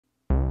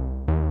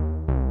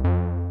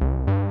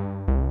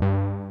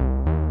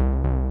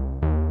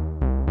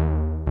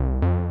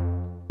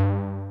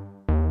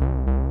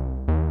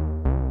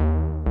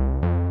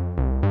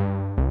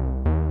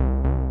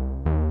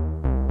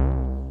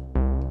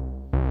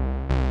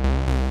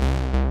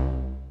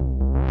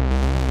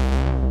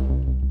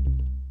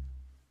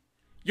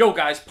Yo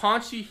guys,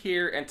 Paunchy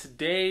here, and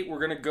today we're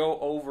going to go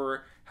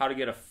over how to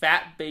get a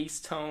fat bass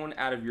tone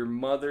out of your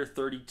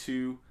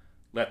Mother-32.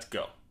 Let's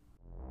go.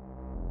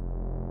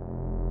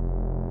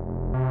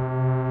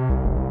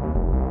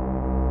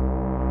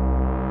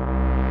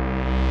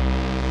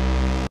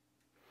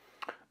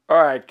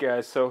 Alright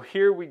guys, so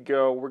here we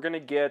go.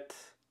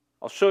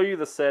 I'll show you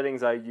the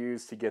settings I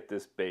use to get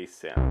this bass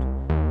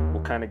sound.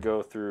 We'll kind of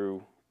go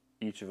through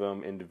each of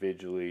them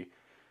individually.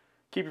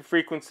 Keep your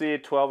frequency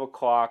at 12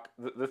 o'clock.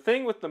 The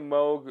thing with the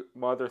Moog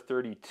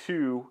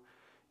Mother-32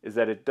 is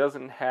that it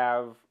doesn't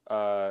have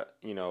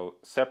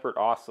separate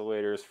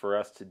oscillators for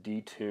us to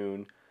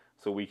detune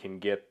so we can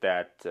get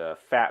that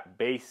fat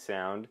bass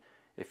sound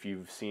if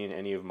you've seen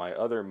any of my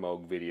other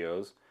Moog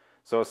videos.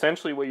 So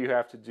essentially what you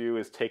have to do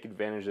is take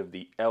advantage of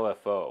the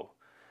LFO.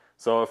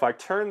 So if I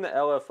turn the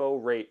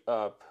LFO rate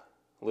up,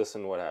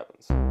 listen what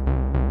happens.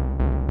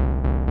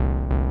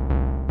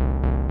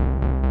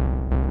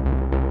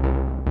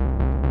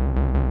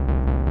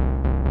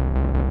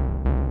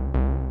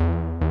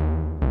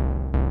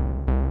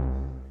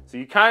 So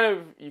you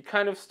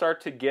kind of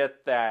start to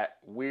get that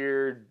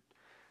weird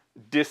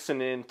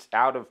dissonant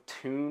out of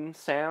tune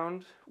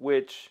sound,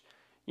 which,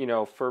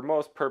 for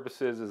most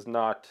purposes is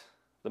not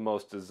the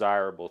most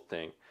desirable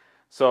thing.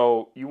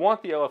 So you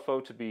want the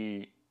LFO to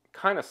be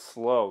kind of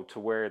slow, to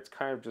where it's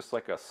kind of just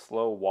like a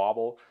slow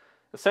wobble.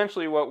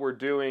 Essentially what we're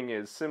doing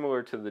is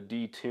similar to the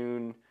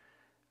detune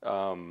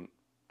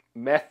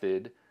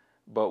method,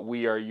 but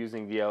we are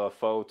using the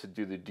LFO to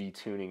do the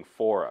detuning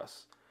for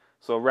us.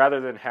 So rather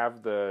than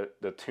have the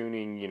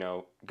tuning,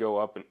 go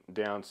up and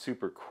down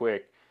super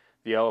quick,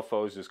 the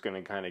LFO is just going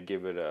to kind of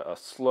give it a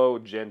slow,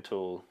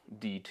 gentle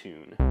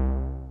detune.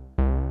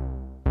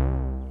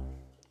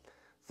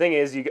 Thing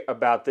is,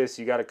 about this,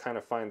 you got to kind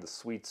of find the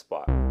sweet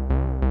spot.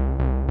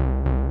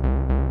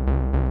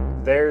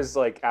 There's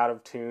like out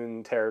of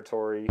tune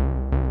territory.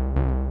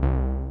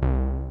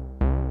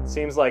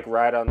 Seems like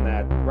right on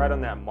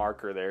that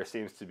marker there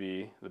seems to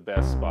be the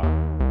best spot.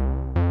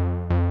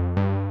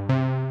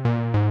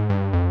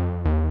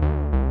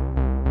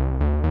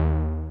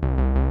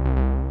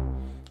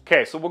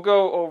 Okay, so we'll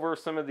go over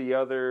some of the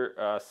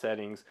other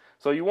settings.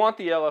 So you want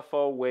the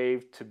LFO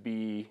wave to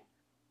be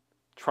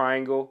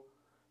triangle.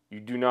 You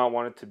do not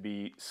want it to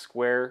be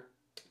square.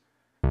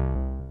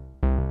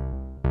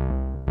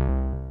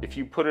 If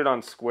you put it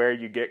on square,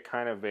 you get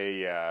kind of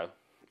it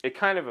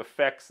kind of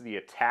affects the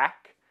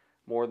attack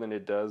more than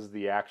it does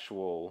the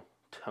actual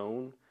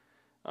tone,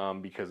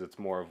 because it's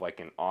more of like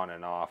an on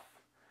and off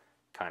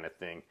kind of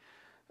thing.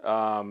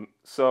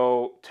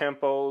 So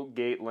tempo,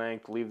 gate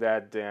length, leave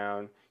that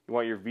down. You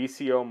want your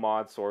VCO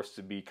mod source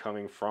to be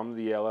coming from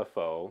the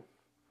LFO.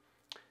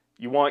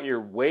 You want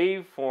your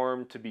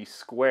waveform to be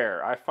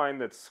square. I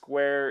find that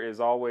square is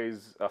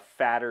always a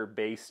fatter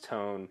bass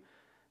tone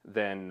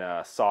than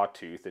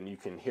sawtooth, and you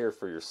can hear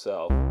for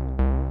yourself.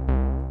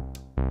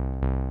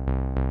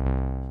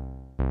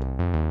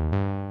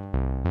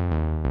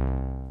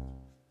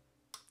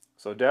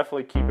 So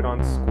definitely keep it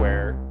on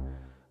square.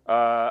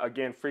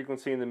 Again,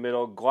 frequency in the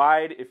middle.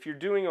 Glide, if you're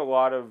doing a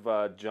lot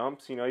of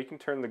jumps, you can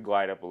turn the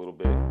glide up a little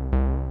bit.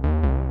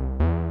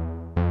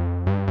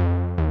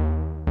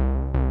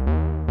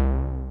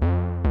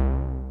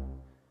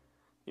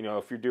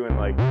 If you're doing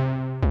like,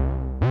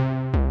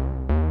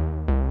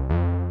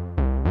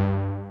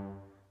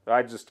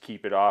 I just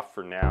keep it off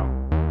for now.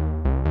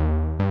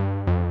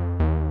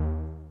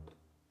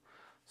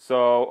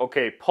 So,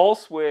 okay,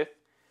 pulse width.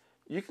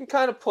 You can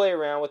kind of play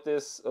around with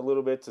this a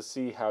little bit to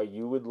see how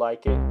you would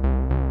like it.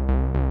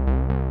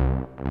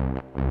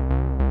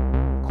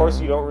 Of course,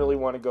 you don't really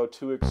want to go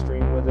too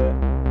extreme with it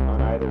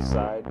on either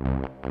side. You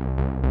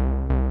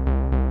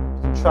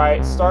can try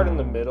it, start in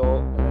the middle,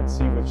 and then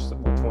see which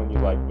one you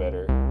like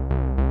better.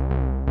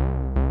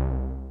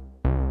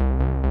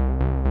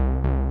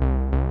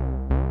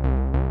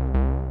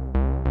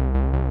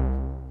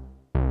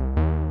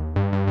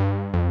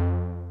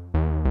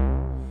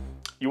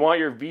 You want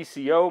your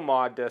VCO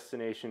mod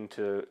destination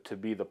to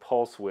be the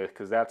pulse width,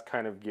 because that's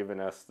kind of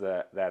giving us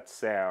that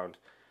sound.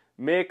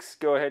 Mix,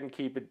 go ahead and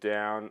keep it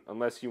down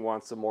unless you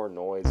want some more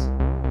noise.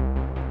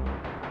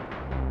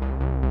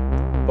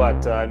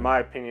 But in my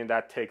opinion,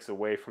 that takes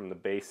away from the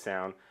bass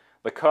sound.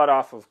 The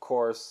cutoff, of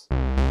course,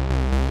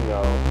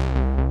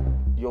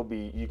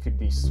 you could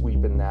be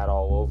sweeping that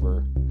all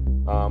over.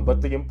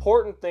 But the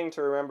important thing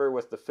to remember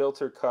with the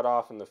filter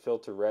cutoff and the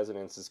filter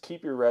resonance is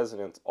keep your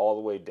resonance all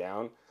the way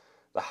down.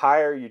 The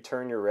higher you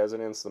turn your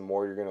resonance, the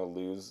more you're going to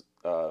lose,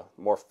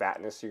 more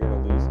fatness you're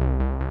going to lose.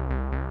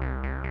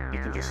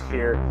 You can just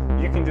hear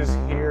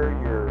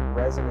your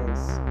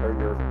resonance or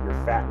your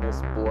fatness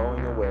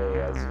blowing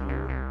away as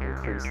you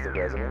increase the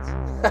resonance.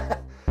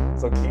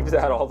 So keep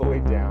that all the way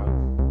down.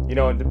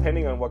 And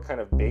depending on what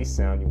kind of bass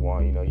sound you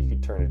want, you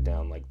could turn it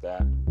down like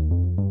that.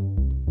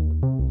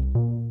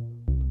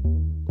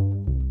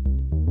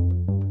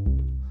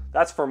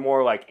 That's for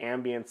more like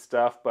ambient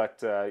stuff,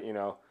 but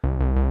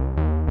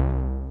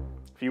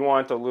if you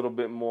want a little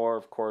bit more,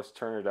 of course,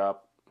 turn it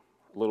up.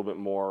 A little bit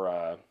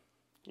more,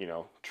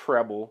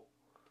 treble.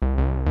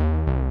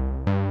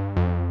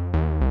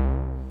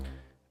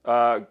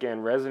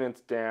 Again,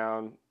 resonance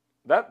down.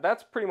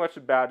 That's pretty much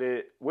about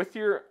it. With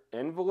your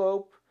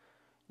envelope,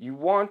 you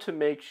want to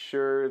make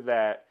sure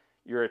that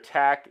your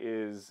attack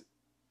is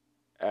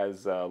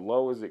as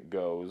low as it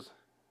goes,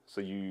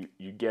 so you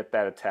get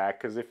that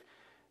attack. Because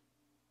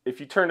if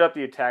you turned up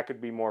the attack,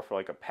 it'd be more for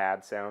like a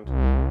pad sound.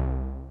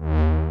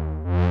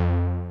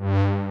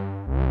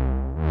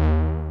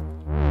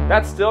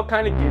 That still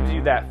kind of gives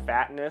you that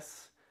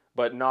fatness,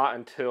 but not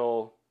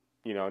until,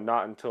 you know,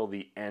 not until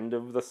the end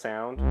of the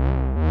sound.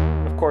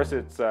 Of course,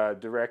 it's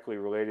directly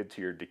related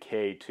to your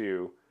decay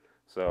too.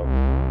 So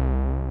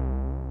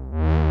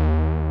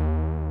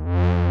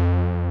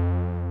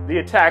the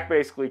attack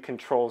basically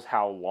controls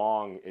how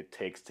long it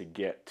takes to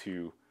get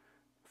to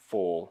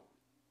full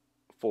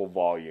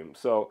volume.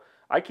 So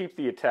I keep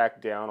the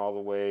attack down all the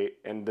way,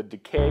 and the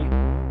decay,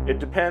 it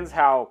depends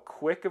how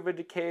quick of a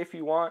decay if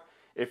you want.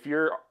 If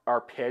you're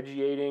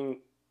arpeggiating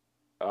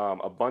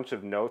a bunch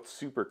of notes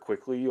super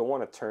quickly, you'll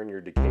want to turn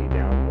your decay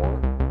down more.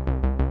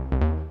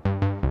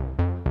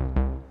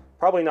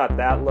 Probably not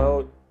that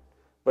low,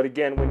 but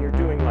again, when you're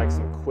doing like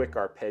some quick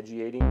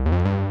arpeggiating,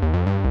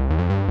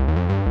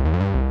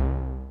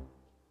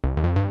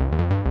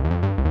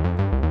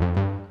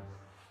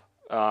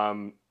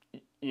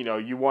 you know,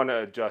 you want to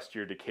adjust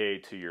your decay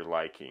to your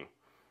liking.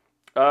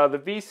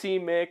 The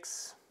VC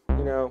mix,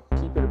 you know,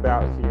 keep it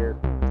about here,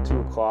 2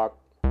 o'clock.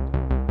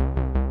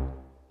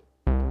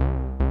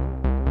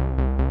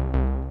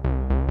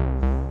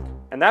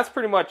 And that's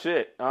pretty much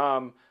it.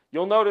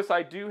 You'll notice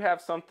I do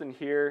have something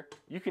here.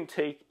 You can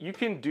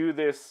do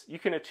this, you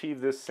can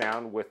achieve this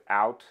sound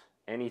without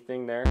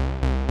anything there.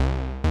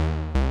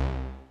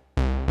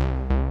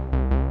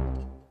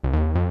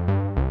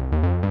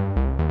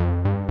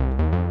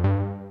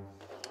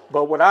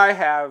 But what I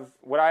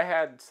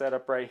had set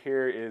up right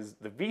here is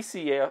the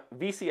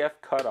VCF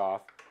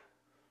cutoff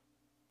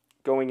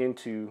going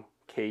into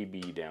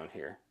KB down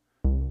here.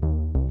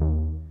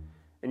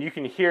 And you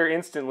can hear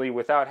instantly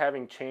without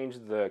having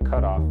changed the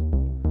cutoff.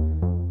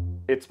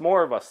 It's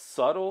more of a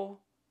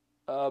subtle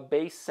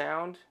bass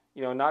sound,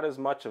 you know, not as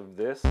much of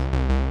this.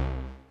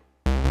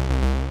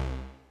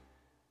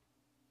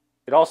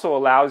 It also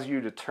allows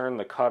you to turn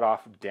the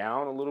cutoff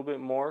down a little bit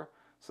more,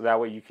 so that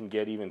way you can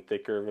get even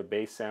thicker of a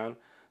bass sound.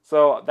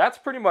 So that's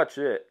pretty much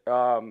it.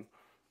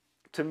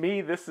 To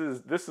me, this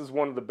is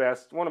one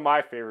of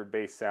my favorite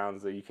bass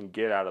sounds that you can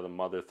get out of the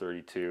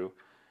Mother-32.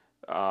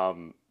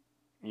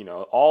 You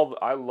know,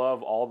 I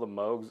love all the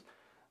Moogs,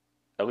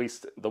 at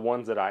least the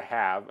ones that I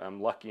have.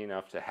 I'm lucky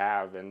enough to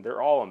have, and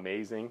they're all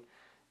amazing.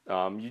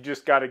 You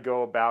just got to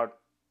go about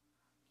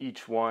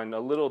each one a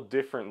little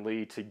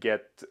differently to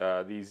get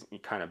these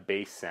kind of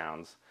bass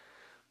sounds.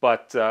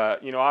 But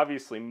you know,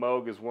 obviously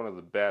Moog is one of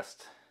the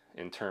best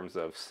in terms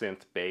of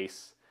synth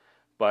bass.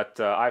 But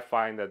I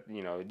find that,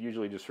 you know, it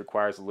usually just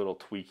requires a little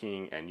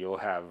tweaking and you'll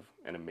have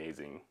an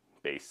amazing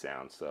bass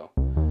sound. So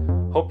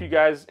hope you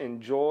guys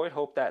enjoyed.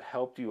 Hope that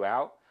helped you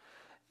out.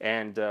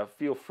 And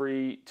feel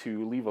free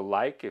to leave a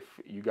like if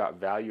you got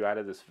value out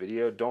of this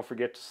video. Don't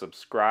forget to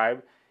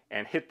subscribe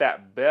and hit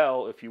that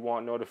bell if you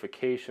want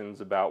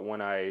notifications about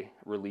when I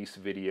release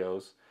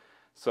videos.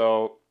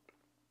 So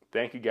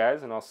thank you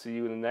guys, and I'll see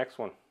you in the next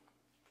one.